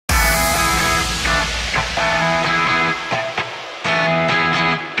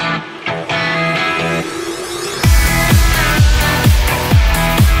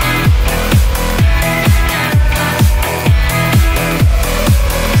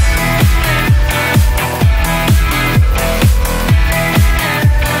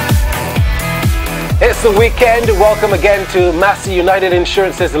It's the weekend. Welcome again to Massey United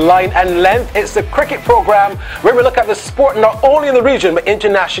Insurance's Line and Length. It's the cricket program where we look at the sport not only in the region but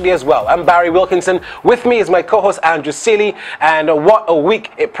internationally as well. I'm Barry Wilkinson. With me is my co-host Andrew Seeley, and what a week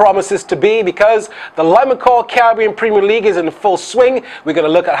it promises to be because the Limacol Caribbean Premier League is in full swing. We're going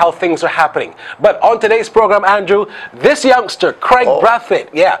to look at how things are happening. But on today's program, Andrew, this youngster, Kraigg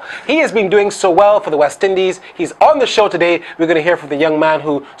Brathwaite, he has been doing so well for the West Indies. He's on the show today. We're going to hear from the young man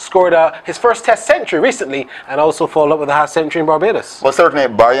who scored his first Test century recently and also followed up with a half century in Barbados. Well, certainly,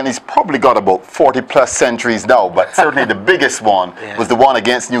 Barry, and he's probably got about 40 plus centuries now, but certainly the biggest one was the one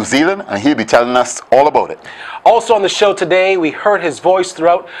against New Zealand, and he'll be telling us all about it. Also on the show today, we heard his voice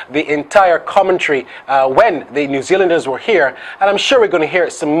throughout the entire commentary when the New Zealanders were here, and I'm sure we're going to hear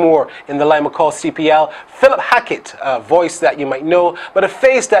it some more in the Limacol CPL. Philip Hackette, a voice that you might know, but a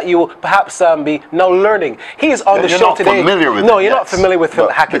face that you will perhaps be now learning. He's on the show today. You're not familiar with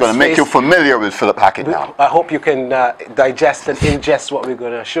Philip Hackette's We're going to make you familiar with Philip Hackette now. I hope you can digest and ingest what we're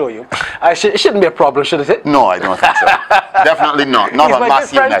going to show you. It shouldn't be a problem, should it? No, I don't think so. Definitely not. Not on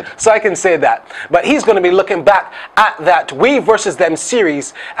Massey United. So I can say that. But he's going to be looking back at that we versus them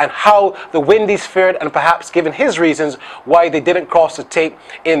series and how the Windies fared, and perhaps given his reasons why they didn't cross the tape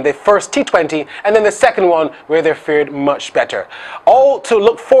in the first T20 and then the second one where they fared much better. All to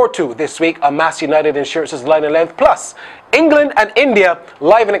look forward to this week on Massey United Insurance's Line and Length. Plus, England and India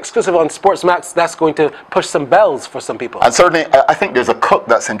live and exclusive on Sportsmax. That's going to push some bells for some people. And certainly, I think there's a cook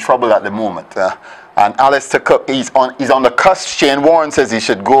that's in trouble at the moment. And Alistair Cook, he's on the cusp. Shane Warne says he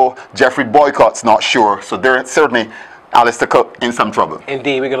should go. Jeffrey Boycott's not sure. So there's certainly Alistair Cook in some trouble.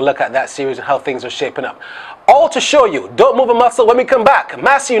 Indeed, we're going to look at that series and how things are shaping up. All to show you. Don't move a muscle when we come back.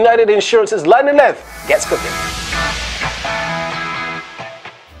 Massey United Insurance's Line and Length gets cooking.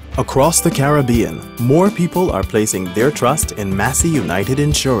 Across the Caribbean, more people are placing their trust in Massey United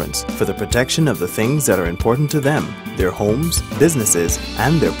Insurance for the protection of the things that are important to them, their homes, businesses,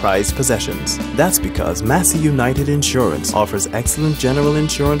 and their prized possessions. That's because Massey United Insurance offers excellent general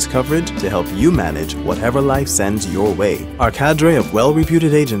insurance coverage to help you manage whatever life sends your way. Our cadre of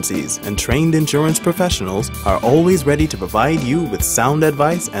well-reputed agencies and trained insurance professionals are always ready to provide you with sound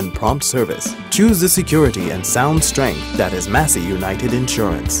advice and prompt service. Choose the security and sound strength that is Massey United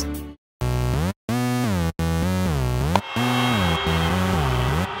Insurance.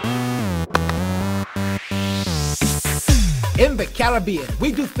 In the Caribbean,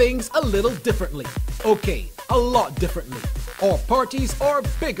 we do things a little differently. Okay, a lot differently. Our parties are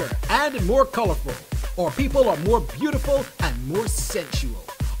bigger and more colorful. Our people are more beautiful and more sensual.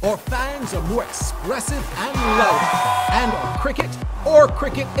 Our fans are more expressive and loud. And our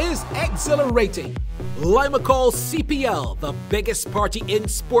cricket is exhilarating. Limacol CPL, the biggest party in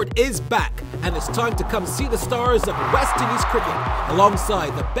sport, is back, and it's time to come see the stars of West Indies cricket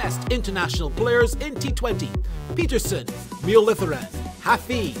alongside the best international players in T20. Peterson, Mulitharan,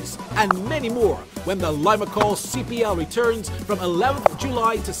 Hafiz, and many more when the Limacol CPL returns from 11th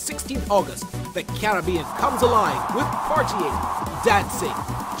July to 16th August. The Caribbean comes alive with partying, dancing,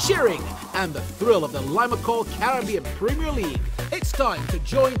 cheering, and the thrill of the Limacol Caribbean Premier League. It's time to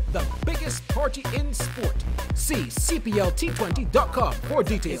join the biggest party in sport. See cplT20.com for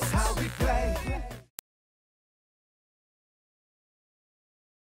details. It's how we play.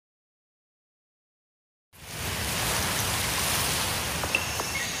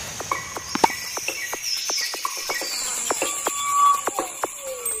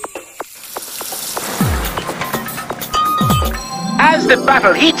 As the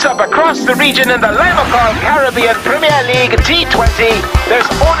battle heats up across the region in the Limacol Caribbean Premier League T20, there's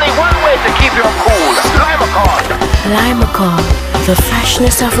only one way to keep your cool. Limacol. Limacol, the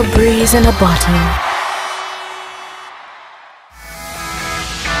freshness of a breeze in a bottle.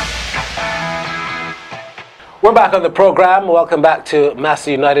 We're back on the program. Welcome back to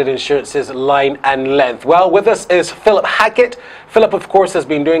Massey United Insurance's Line and Length. Well, with us is Philip Hackette. Philip, of course, has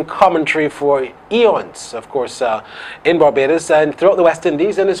been doing commentary for eons, of course, in Barbados and throughout the West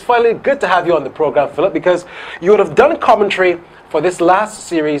Indies. And it's finally good to have you on the program, Philip, because you would have done commentary for this last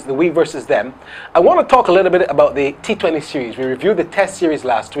series, the we versus them. I want to talk a little bit about the T20 series. We reviewed the Test series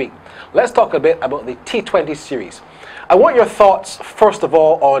last week. Let's talk a bit about the T20 series. I want your thoughts, first of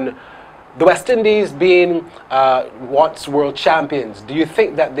all, on the West Indies being once world champions. Do you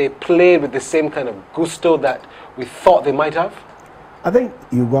think that they played with the same kind of gusto that we thought they might have? I think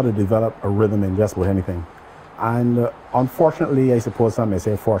you've got to develop a rhythm in just about anything. And unfortunately, I suppose some may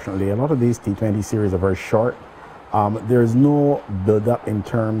say fortunately, a lot of these T20 series are very short. There's no build-up in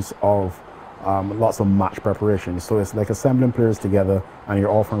terms of lots of match preparation. So it's like assembling players together and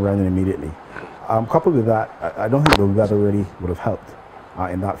you're off and running immediately. Coupled with that, I don't think the weather really would have helped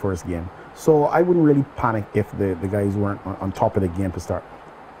in that first game. So I wouldn't really panic if the guys weren't on top of the game to start.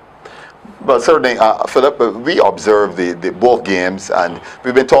 Well, certainly, Philip, we observed the both games, and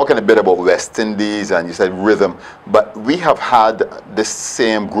we've been talking a bit about West Indies, and you said rhythm, but we have had this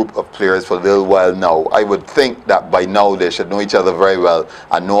same group of players for a little while now. I would think that by now they should know each other very well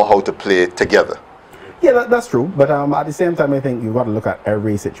and know how to play together. Yeah, that's true, but at the same time, I think you've got to look at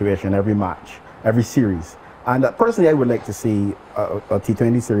every situation, every match, every series. And personally, I would like to see a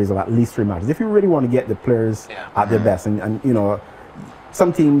T20 series of at least 3 matches. If you really want to get the players at their best, and you know,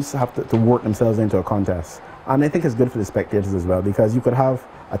 some teams have to work themselves into a contest. And I think it's good for the spectators as well, because you could have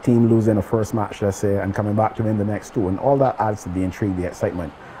a team losing a first match, let's say, and coming back to win the next 2, and all that adds to the intrigue, the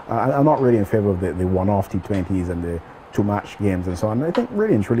excitement. I'm not really in favor of the one-off T20s and the 2-match games and so on. I think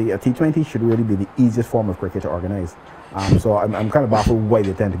really and truly a T20 should really be the easiest form of cricket to organise. So I'm kind of baffled why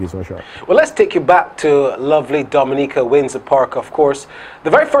they tend to be so short. Well, let's take you back to lovely Dominica, Windsor Park, of course. The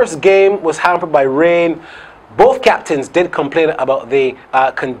very first game was hampered by rain. Both captains did complain about the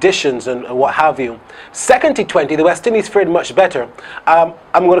conditions and what have you. Second T20, the West Indies fared much better. I'm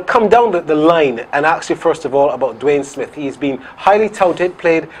going to come down the line and ask you first of all about Dwayne Smith. He's been highly touted,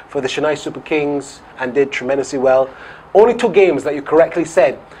 played for the Chennai Super Kings and did tremendously well. Only 2 games that you correctly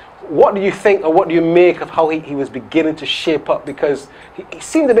said. What do you think, or what do you make of how he was beginning to shape up? Because he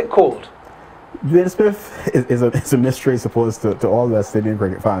seemed a bit cold. Dwayne Smith is a mystery, supposed to all West Indian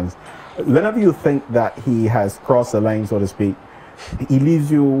cricket fans. Whenever you think that he has crossed the line, so to speak, he leaves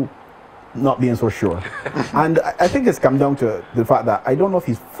you not being so sure. And I think it's come down to the fact that I don't know if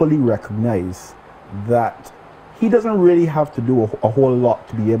he's fully recognized that he doesn't really have to do a whole lot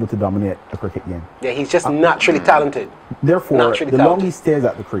to be able to dominate a cricket game. Yeah, he's just naturally talented. Therefore, naturally the talented. longer he stays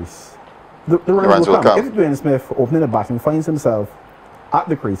at the crease, the runs will come. If Dwayne Smith, opening the batting, finds himself at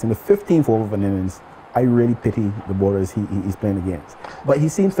the crease in the 15th over of an innings, I really pity the bowlers he's playing against. But he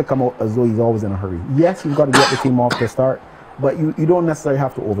seems to come out as though he's always in a hurry. Yes, you've got to get the team off the start, but you don't necessarily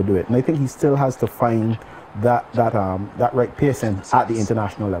have to overdo it. And I think he still has to find that right pacing at the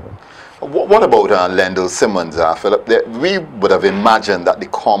international level. What about Lendl Simmons, Philip? We would have imagined that the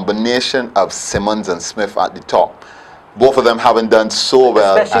combination of Simmons and Smith at the top, both of them having done so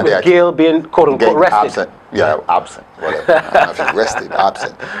well. Especially with Gale being quote-unquote rested. Absent. Yeah, absent. Whatever. I don't know if he's rested,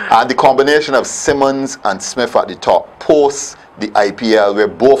 absent. And the combination of Simmons and Smith at the top, post the IPL, where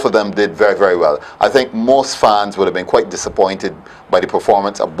both of them did very, very well. I think most fans would have been quite disappointed by the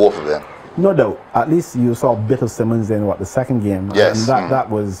performance of both of them. No doubt. At least you saw a bit of Simmons in the second game. Yes. And that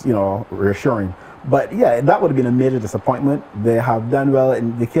was, you know, reassuring. But yeah, that would have been a major disappointment. They have done well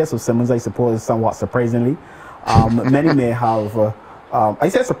in the case of Simmons, I suppose, somewhat surprisingly. Many may have. I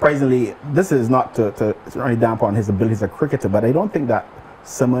say surprisingly, this is not to really damp on his abilities as a cricketer, but I don't think that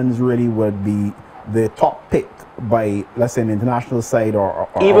Simmons really would be the top pick by, let's say, an international side or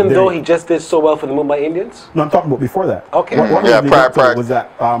even though he just did so well for the Mumbai Indians? No, I'm talking about before that. Okay. What was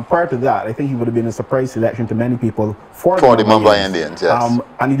that prior to that, I think he would have been a surprise selection to many people for the Mumbai Indians, yes.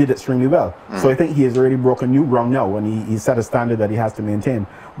 And he did extremely well. So I think he has already broken new ground now, and he set a standard that he has to maintain.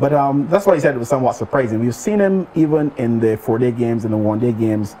 But that's why he said it was somewhat surprising. We've seen him even in the 4-day games and the 1-day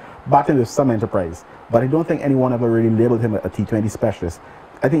games batting with some enterprise. But I don't think anyone ever really labeled him a T20 specialist.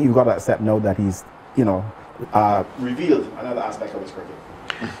 I think you've got to accept now that he's, you know, revealed another aspect of his cricket.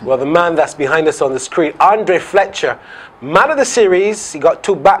 Well, the man that's behind us on the screen, Andre Fletcher, man of the series. He got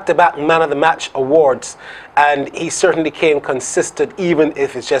 2 back-to-back man of the match awards, and he certainly came consistent, even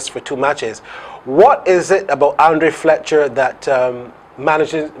if it's just for 2 matches. What is it about Andre Fletcher that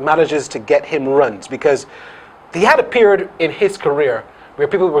manages to get him runs? Because he had a period in his career where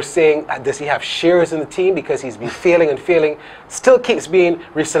people were saying, does he have shares in the team because he's been failing and failing, still keeps being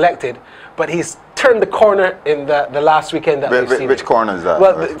reselected, but he's turned the corner in the last weekend that we've seen. Which corner is that?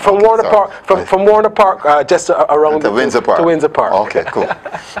 Well, from Warner Park, from Warner Park, just around to Windsor Park. To Windsor Park. Okay, cool.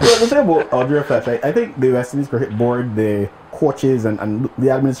 Well, the thing about Andre Fletcher, I think the West Indies Cricket Board, the coaches and the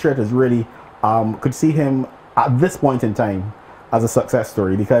administrators really could see him at this point in time as a success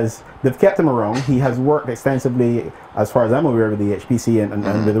story, because they've kept him around. He has worked extensively, as far as I'm aware, with the HPC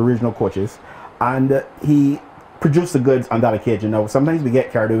and with the regional coaches, and he produced the goods on that occasion. Now, sometimes we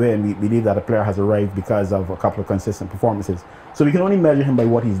get carried away and we believe that a player has arrived because of a couple of consistent performances. So we can only measure him by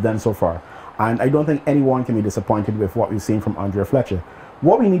what he's done so far. And I don't think anyone can be disappointed with what we've seen from Andre Fletcher.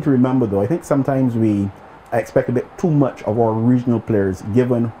 What we need to remember, though, I think sometimes we expect a bit too much of our regional players,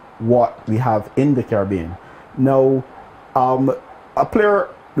 given what we have in the Caribbean. Now, a player,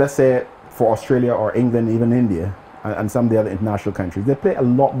 let's say, for Australia or England, even India, and some of the other international countries, they play a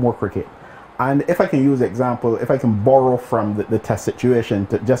lot more cricket. And if I can use an example, if I can borrow from the test situation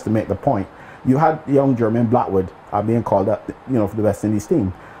just to make the point, you had young Jermaine Blackwood being called up, you know, for the West Indies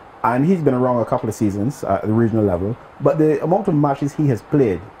team. And he's been around a couple of seasons at the regional level, but the amount of matches he has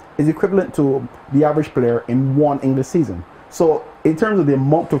played is equivalent to the average player in one English season. So in terms of the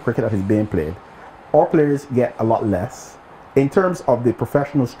amount of cricket that is being played, our players get a lot less. In terms of the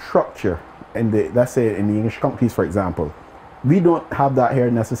professional structure, in the, let's say in the English countries, for example, we don't have that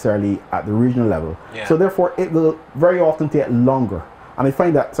here necessarily at the regional level. Yeah. So therefore, it will very often take longer. And I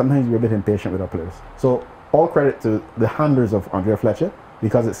find that sometimes we're a bit impatient with our players. So all credit to the handlers of Andrea Fletcher,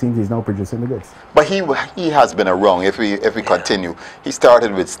 because it seems he's now producing the goods. But he has been around. If we continue, he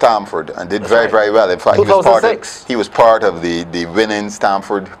started with Stamford and did very well. In fact, he was part of the winning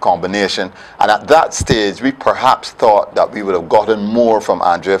Stamford combination. And at that stage, we perhaps thought that we would have gotten more from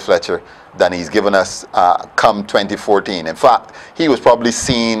Andrea Fletcher than he's given us come 2014. In fact, he was probably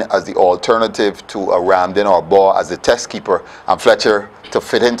seen as the alternative to a Ramdin or Baugh as the test keeper, and Fletcher to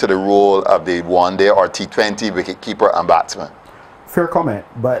fit into the role of the one-day or T20 wicket keeper and batsman. Fair comment,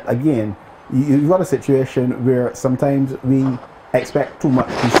 but again, you've got a situation where sometimes we expect too much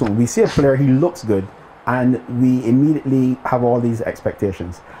too soon. We see a player, he looks good, and we immediately have all these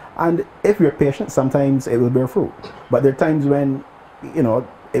expectations. And if we're patient, sometimes it will bear fruit. But there are times when, you know,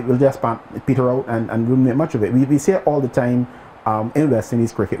 it will just peter out and we won't make much of it. We see it all the time in West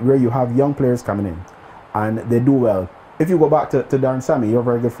Indies cricket, where you have young players coming in and they do well. If you go back to Darren Sammy, you're a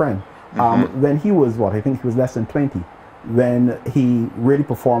very good friend. When he was, I think he was less than 20, when he really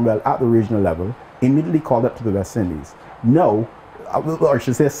performed well at the regional level, immediately called up to the West Indies. Now, or I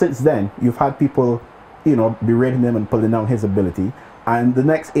should say since then, you've had people, you know, berating him and pulling down his ability. And the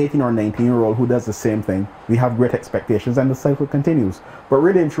next 18 or 19-year-old who does the same thing, we have great expectations and the cycle continues. But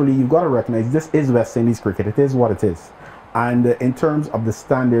really and truly, you've got to recognize this is West Indies cricket. It is what it is. And in terms of the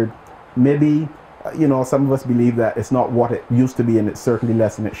standard, maybe, you know, some of us believe that it's not what it used to be, and it's certainly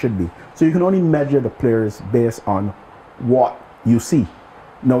less than it should be. So you can only measure the players based on what you see.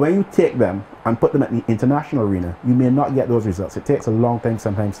 Now, when you take them and put them at the international arena, you may not get those results. It takes a long time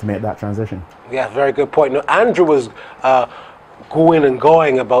sometimes to make that transition. Yeah, very good point. Now, Andrew was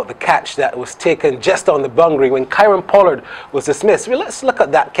going about the catch that was taken just on the boundary when Kieran Pollard was dismissed. Well, let's look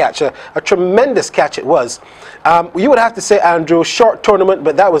at that catch. A tremendous catch it was. You would have to say, Andrew, short tournament,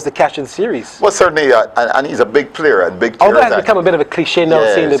 but that was the catch of the series. Well, certainly, and he's a big player. Although it has become a bit of a cliche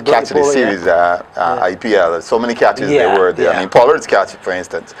now, seeing the catch of the series, IPL. So many catches there were there. I mean, Pollard's catch, for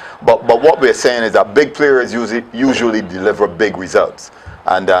instance. But what we're saying is that big players usually deliver big results.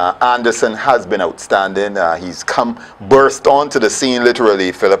 And Anderson has been outstanding. He's burst onto the scene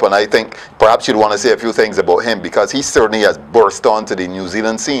literally, Philip, and I think perhaps you'd want to say a few things about him, because he certainly has burst onto the New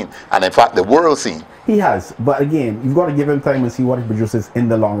Zealand scene and in fact the world scene. He has, but again, you've got to give him time and see what he produces in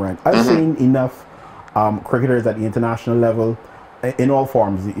the long run. I've seen enough cricketers at the international level in all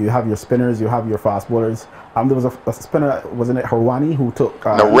forms. You have your spinners, you have your fast bowlers. There was a spinner, wasn't it Harwani, who took...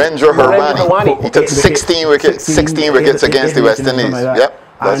 Narendra Harwani. He took 16 wickets against the West Indies. Yep,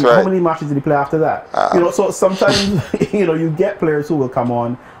 that's right. How many matches did he play after that? You know, so sometimes, you know, you get players who will come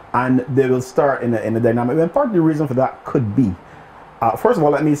on and they will start in a dynamic. And part of the reason for that could be, first of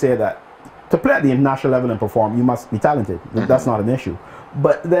all, let me say that to play at the international level and perform, you must be talented. That's not an issue.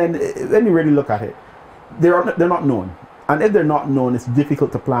 But then, when you really look at it, they're not known. And if they're not known, it's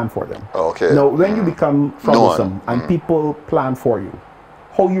difficult to plan for them. Okay. Now, when you become troublesome and people plan for you,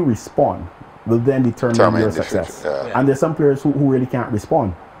 how you respond will then determine your success. And there's some players who really can't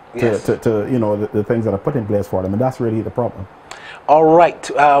respond to you know, the things that are put in place for them, and that's really the problem. All right,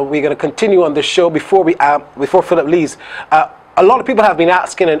 we're going to continue on the show. Before Philip leaves, a lot of people have been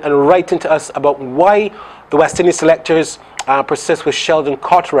asking and writing to us about why the West Indies selectors persist with Sheldon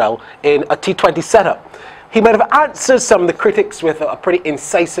Cottrell in a T20 setup. He might have answered some of the critics with a pretty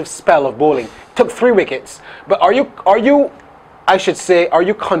incisive spell of bowling. Took 3 wickets. But are you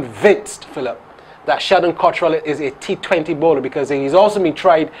convinced, Philip, that Sheldon Cottrell is a T20 bowler, because he's also been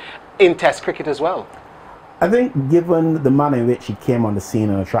tried in Test cricket as well? I think given the manner in which he came on the scene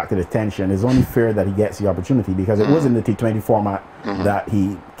and attracted attention, it's only fair that he gets the opportunity, because it was in the T20 format that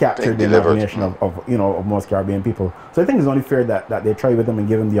he captured the imagination of most Caribbean people. So I think it's only fair that they try with him and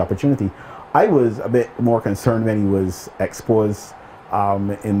give him the opportunity. I was a bit more concerned when he was exposed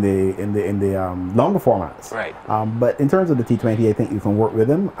in the longer formats. Right. But in terms of the T20, I think you can work with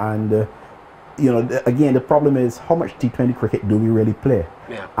him. And you know, again, the problem is how much T20 cricket do we really play?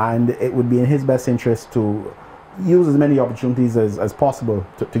 Yeah. And it would be in his best interest to use as many opportunities as possible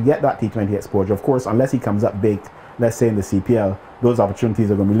to get that T20 exposure. Of course, unless he comes up big let's say in the CPL, those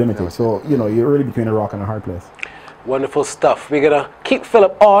opportunities are going to be limited. So, you know, you're really between a rock and a hard place. Wonderful stuff. We're going to keep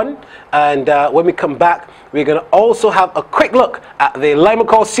Philip on, and when we come back, we're going to also have a quick look at the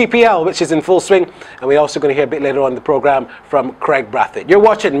Limacall CPL, which is in full swing, and we're also going to hear a bit later on in the program from Kraigg Brathwaite. You're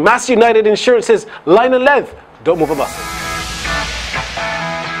watching Massey United Insurance's Line and Length. Don't move a muscle.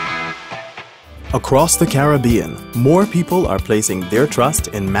 Across the Caribbean, more people are placing their trust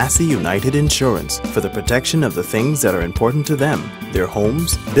in Massey United Insurance for the protection of the things that are important to them, their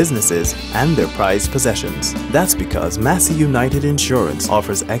homes, businesses, and their prized possessions. That's because Massey United Insurance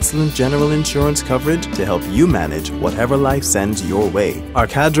offers excellent general insurance coverage to help you manage whatever life sends your way. Our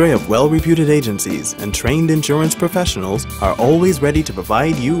cadre of well-reputed agencies and trained insurance professionals are always ready to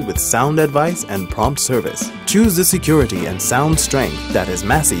provide you with sound advice and prompt service. Choose the security and sound strength that is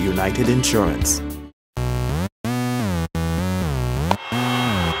Massey United Insurance.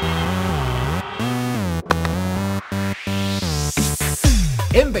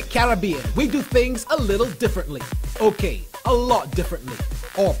 In the Caribbean, we do things a little differently. Okay, a lot differently.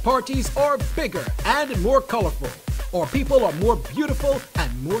 Our parties are bigger and more colorful. Our people are more beautiful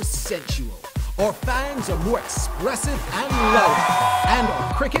and more sensual. Our fans are more expressive and loud. And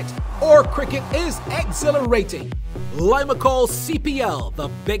our cricket is exhilarating. Limacall CPL, the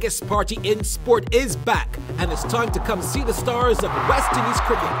biggest party in sport, is back, and it's time to come see the stars of West Indies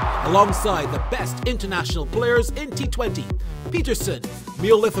cricket alongside the best international players in T20. Peterson,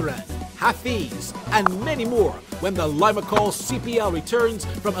 Mulitharan, Hafiz, and many more when the Limacall CPL returns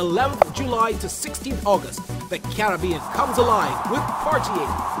from 11th July to 16th August. The Caribbean comes alive with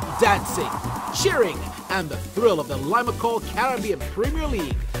partying, dancing, cheering, and the thrill of the Limacall Caribbean Premier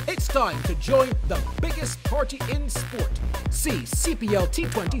League. It's time to join the biggest party in sport. See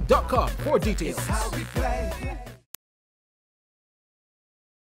cplt20.com for details.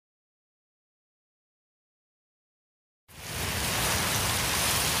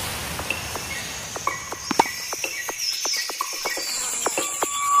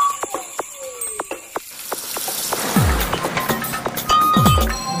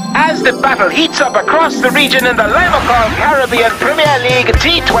 As the battle heats up across the region in the Limacall Caribbean Premier League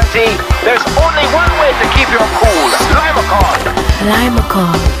T20, there's only one way to keep your cool. Limacall.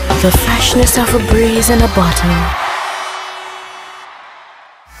 Limacall, the freshness of a breeze in a bottle.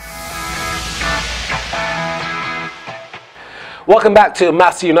 Welcome back to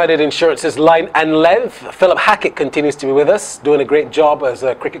Massey United Insurance's Line and Length. Philip Hackette continues to be with us, doing a great job as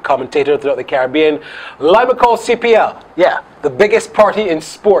a cricket commentator throughout the Caribbean. Limacall CPL, yeah, the biggest party in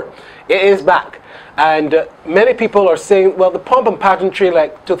sport. It is back. And many people are saying, well, the pomp and pageantry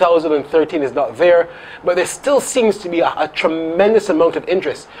like 2013 is not there, but there still seems to be a tremendous amount of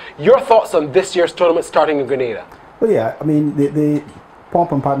interest. Your thoughts on this year's tournament starting in Grenada? Well, yeah, I mean, the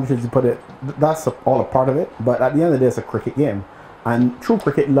pomp and pageantry, to put it, that's all a part of it, but at the end of the day, it's a cricket game. And true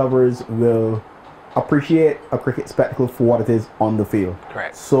cricket lovers will appreciate a cricket spectacle for what it is on the field.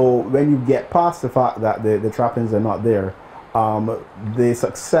 Correct. So when you get past the fact that the trappings are not there, the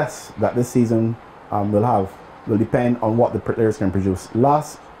success that this season will depend on what the players can produce.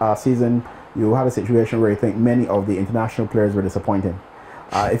 Last season, you had a situation where I think many of the international players were disappointing.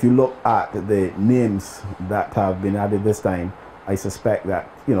 If you look at the names that have been added this time, I suspect that,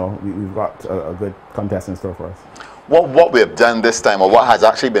 you know, we've got a good contest in store for us. What we have done this time, or what has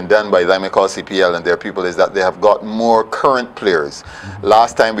actually been done by Limacall CPL and their people, is that they have got more current players.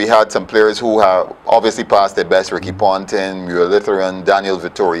 Last time we had some players who have obviously passed their best, Ricky Pontin, Mulitharan, Daniel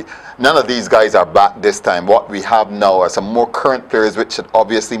Vittori. None of these guys are back this time. What we have now are some more current players, which should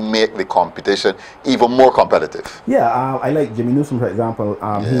obviously make the competition even more competitive. Yeah, I like Jimmy Newsom, for example.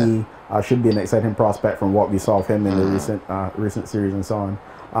 He should be an exciting prospect from what we saw of him in the recent series and so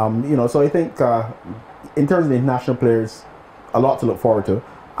on. You know, so I think in terms of the international players, a lot to look forward to,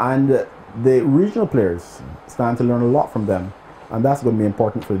 and the regional players stand to learn a lot from them, and that's going to be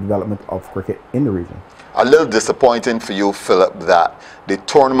important for the development of cricket in the region. A little disappointing for you, Philip, that the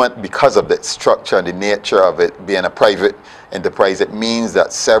tournament, because of its structure and the nature of it being a private enterprise, it means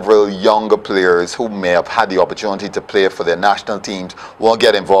that several younger players who may have had the opportunity to play for their national teams won't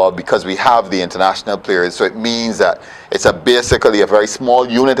get involved because we have the international players. So it means that it's basically a very small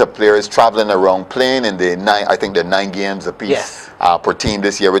unit of players traveling around playing in the I think the 9 games apiece per team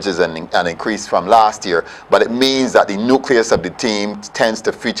this year, which is an increase from last year. But it means that the nucleus of the team tends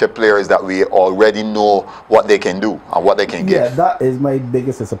to feature players that we already know what they can do and what they can give. Yeah, that is my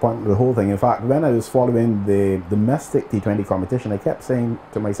biggest disappointment with the whole thing. In fact, when I was following the domestic T20 competition, I kept saying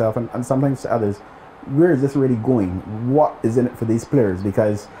to myself and sometimes to others, where is this really going? What is in it for these players?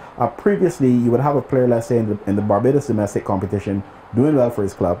 Because previously you would have a player, let's say in the Barbados domestic competition, doing well for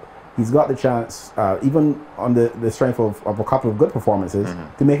his club. he's got the chance, even on the strength of a couple of good performances,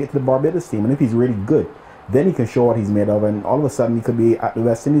 to make it to the Barbados team. And if he's really good, then he can show what he's made of, and all of a sudden he could be at the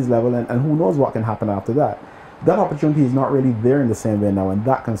West Indies level, and who knows what can happen after that. That opportunity is not really there in the same way now, and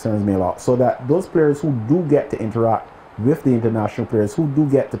that concerns me a lot. So that those players who do get to interact with the international players, who do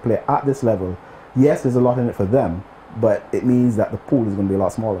get to play at this level, yes, there's a lot in it for them, but it means that the pool is going to be a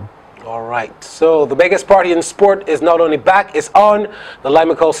lot smaller. All right, so the biggest party in sport is not only back, it's on. The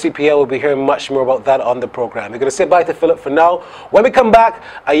Limacol CPL, will be hearing much more about that on the program. We're going to say bye to Philip for now. When we come back,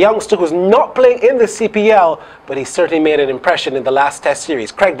 a youngster who's not playing in the CPL, but he certainly made an impression in the last Test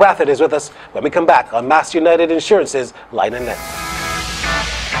series. Kraigg Brathwaite is with us when we come back on Mass United Insurance's Line and Length.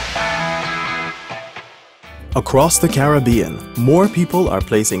 Across the Caribbean, more people are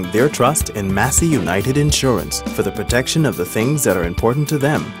placing their trust in Massey United Insurance for the protection of the things that are important to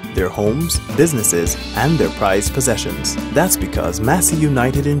them, their homes, businesses, and their prized possessions. That's because Massey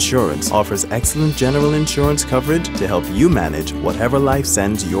United Insurance offers excellent general insurance coverage to help you manage whatever life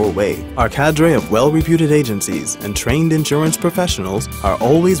sends your way. Our cadre of well-reputed agencies and trained insurance professionals are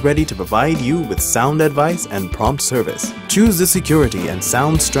always ready to provide you with sound advice and prompt service. Choose the security and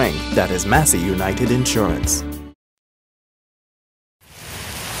sound strength that is Massey United Insurance.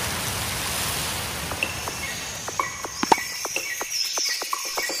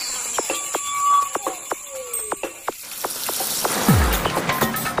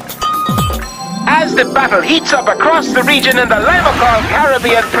 As the battle heats up across the region in the Limacol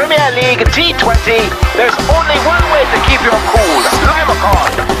Caribbean Premier League T20, there's only one way to keep your cool. Limacol.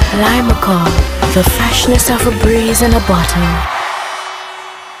 Limacol, the freshness of a breeze in a bottle.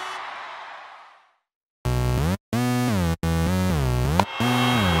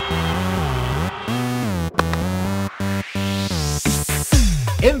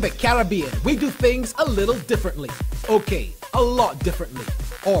 In the Caribbean, we do things a little differently. Okay, a lot differently.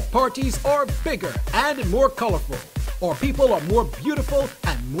 Our parties are bigger and more colorful. Our people are more beautiful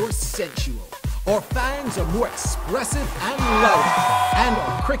and more sensual. Our fans are more expressive and loud. And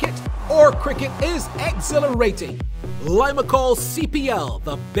our cricket is exhilarating. Limacol CPL,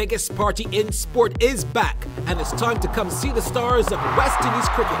 the biggest party in sport, is back, and it's time to come see the stars of West Indies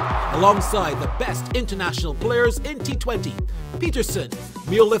cricket alongside the best international players in T20. Peterson,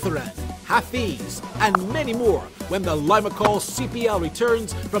 Muralitharan, Hafiz, and many more when the Limacol CPL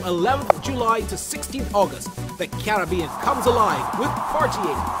returns from 11th July to 16th August. The Caribbean comes alive with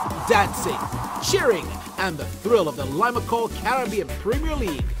partying, dancing, cheering, and the thrill of the Limacol Caribbean Premier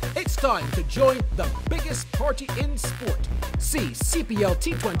League. It's time to join the biggest party in sport. See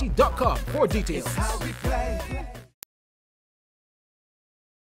cplT20.com for details.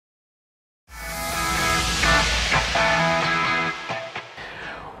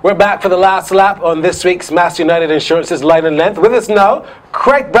 We're back for the last lap on this week's Mass United Insurance's Line and Length. With us now,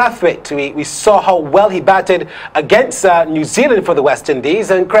 Kraigg Brathwaite. We saw how well he batted against New Zealand for the West Indies.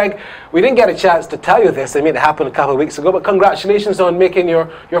 And Kraigg, we didn't get a chance to tell you this. I mean, it happened a couple of weeks ago. But congratulations on making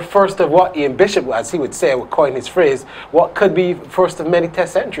your first of what Ian Bishop, as he would say, would coin his phrase, what could be first of many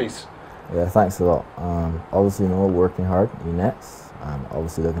Test centuries. Yeah, thanks a lot. Obviously, working hard in nets, and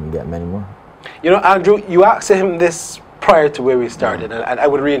obviously looking to get many more. You know, Andrew, you asked him this prior to where we started, and I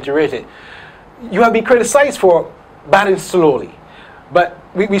would reiterate it. You have been criticised for batting slowly, but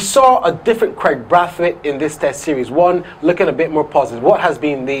we saw a different Kraigg Brathwaite in this Test series, one looking a bit more positive. What has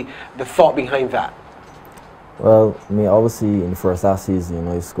been the thought behind that? Well, I mean, obviously in the first half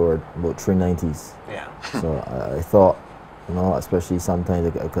season, he scored about 390s. Yeah. So I thought, especially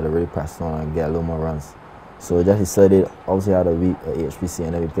sometimes I could have really pressed on and get a little more runs. So I just decided, obviously I had a week at HPC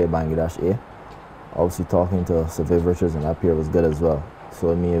and then we played Bangladesh A. Obviously talking to Survive Richards and that pair was good as well.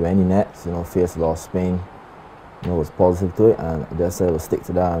 So I mean, any nets, faced a lot of Spain, was positive to it, and I just said I would stick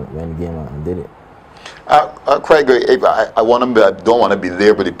to that and win the game and did it. Kraigg, I don't want to be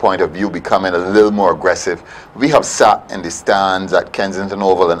there, but the point of view becoming a little more aggressive. We have sat in the stands at Kensington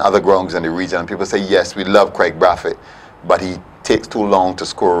Oval and other grounds in the region, and people say, yes, we love Kraigg Brathwaite, but he takes too long to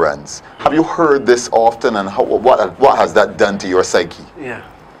score runs. Have you heard this often, and what has that done to your psyche? Yeah.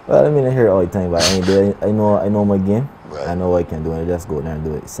 Well, I mean, I hear it all the time, but I know my game. Right. I know what I can do, and I just go there and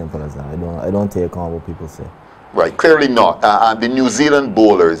do it. Simple as that. I don't take on what people say. Right, clearly not. And the New Zealand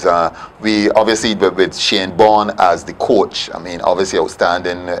bowlers, we obviously with Shane Bond as the coach. I mean, obviously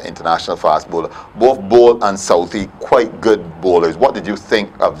outstanding international fast bowler. Both Bolt and Southey, quite good bowlers. What did you think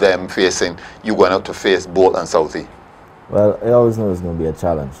of them facing? You going out to face Bolt and Southey? Well, I always knew it was going to be a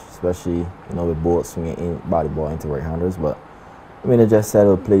challenge, especially with Bolt swinging body ball into right-handers, but. I mean, I just said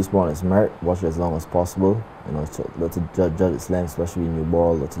I'll place ball on its merit, watch it as long as possible. Let to judge its length, especially when you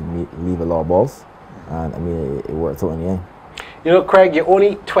ball, let to leave a lot of balls. And I mean, it worked out in the end. You know, Kraigg, you're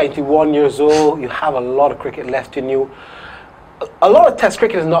only 21 years old. You have a lot of cricket left in you. A lot of Test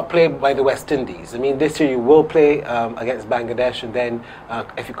cricket is not played by the West Indies. I mean, this year you will play against Bangladesh, and then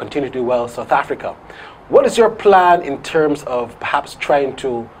if you continue to do well, South Africa. What is your plan in terms of perhaps trying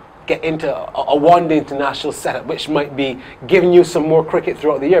to get into a one-day international setup, which might be giving you some more cricket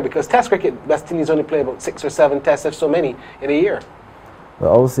throughout the year? Because Test cricket, West Indies only play about 6 or 7 tests, if so many, in a year.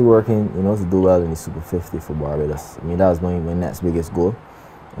 Well, obviously working, you know, to do well in the Super 50 for Barbados. I mean, that was my next biggest goal.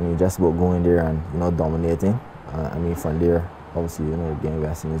 I mean, just about going there and, you know, dominating. I mean, from there, obviously, you know, getting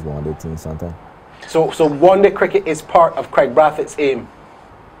West Indies one-day team sometime. So one-day cricket is part of Kraigg Brathwaite's aim?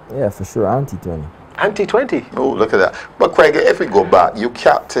 Yeah, for sure, and T20. And T20? Oh, look at that. But Kraigg, if we go back, you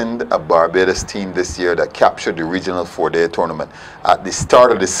captained a Barbados team this year that captured the regional 4-day tournament. At the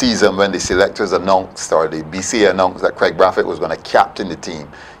start of the season, when the selectors announced, or the BCA announced that Kraigg Brathwaite was going to captain the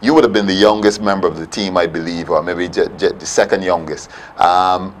team, you would have been the youngest member of the team, I believe, or maybe the second youngest.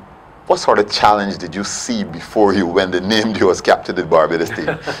 What sort of challenge did you see before you, when they named you as captain of the Barbados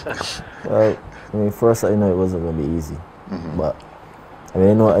team? Well, I mean, first I know it wasn't going to be easy, but I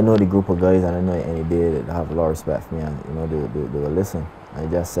mean, I know the group of guys, and I know any day that they have a lot of respect for me, and you know they will listen. I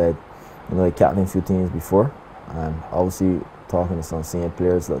just said, you know, I captained a few teams before, and obviously talking to some senior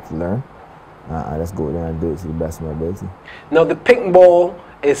players that to learn, and let's go there and do it to the best of my ability. Now, the pink ball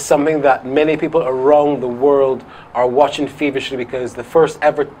is something that many people around the world are watching feverishly, because the first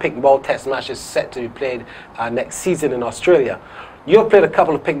ever pink ball test match is set to be played next season in Australia. You have played a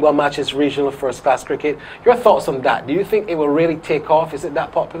couple of pink ball matches, regional first-class cricket. Your thoughts on that? Do you think it will really take off? Is it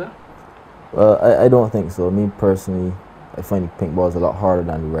that popular? Well, I don't think so. Me personally, I find the pink ball is a lot harder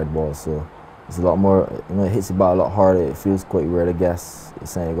than the red ball, so it's a lot more, you know, it hits the ball a lot harder. It feels quite weird, I guess. It's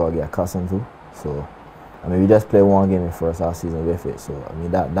something you got to get accustomed to. So, I mean, we just play one game in first-class season with it, so I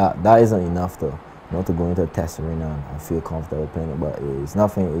mean, that isn't enough to, you know, to go into a test arena and feel comfortable playing it, but it's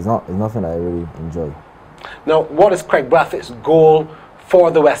nothing that I really enjoy. Now, what is Kraigg Brathwaite's goal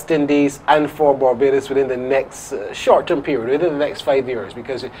for the West Indies and for Barbados within the next short-term period, within the next 5 years?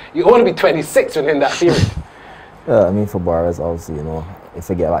 Because you only be 26 within that period. Yeah, I mean, for Barbados, obviously, you know,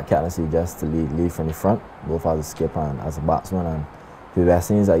 if I get that captaincy, just to lead from the front, both as a skipper and as a batsman, and for the West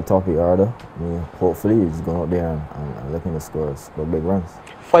Indies at the top of the order, I mean, hopefully you're just going out there and looking to score big runs.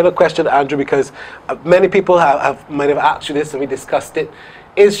 Final question, Andrew, because many people might have asked you this and we discussed it.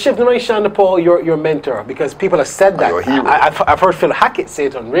 Is Shivnamani Chanderpaul your mentor? Because people have said that. I've heard Philip Hackette say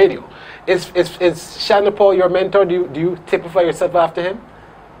it on radio. Is Chanderpaul your mentor? Do you typify yourself after him?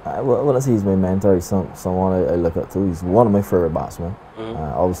 Well, I say he's my mentor. He's someone I look up to. He's one of my favorite batsmen.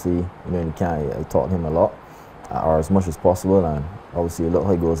 Obviously, you know, in the camp, I talk to him a lot, or as much as possible, and obviously, look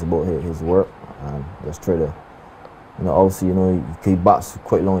how he goes about his work, and just try to, you know, obviously, you know, he bats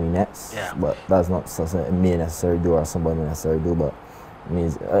quite long in the nets, but that's not something a me necessarily do or somebody necessarily do, but I mean,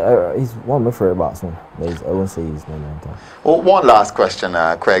 he's one of my favorite batsmen. I wouldn't say he's my mentor. Well, one last question,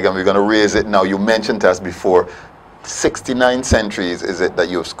 Kraigg, and we're going to raise it now. You mentioned to us before, 69 centuries is it that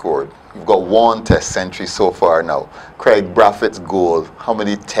you've scored. You've got 1 test century so far now. Kraigg Brathwaite's goal, how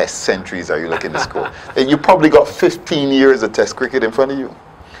many test centuries are you looking to score? And you probably got 15 years of test cricket in front of you.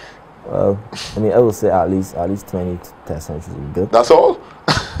 Well, I mean, I would say at least 20 test centuries would be good. That's all?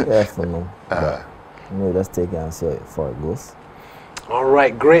 Yeah, for now. You know, let's take it and see how far it goes. All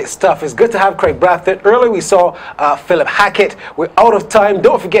right, great stuff. It's good to have Kraigg Brathwaite. Earlier we saw Philip Hackette. We're out of time.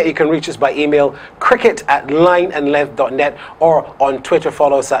 Don't forget you can reach us by email, cricket@lineandlength.net, or on Twitter,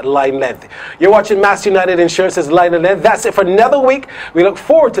 follow us at LineLength. You're watching Mass United Insurance's Line and Length. That's it for another week. We look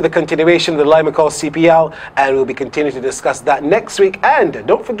forward to the continuation of the Lime McCall CPL, and we'll be continuing to discuss that next week. And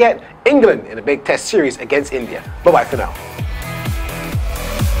don't forget England in a big test series against India. Bye-bye for now.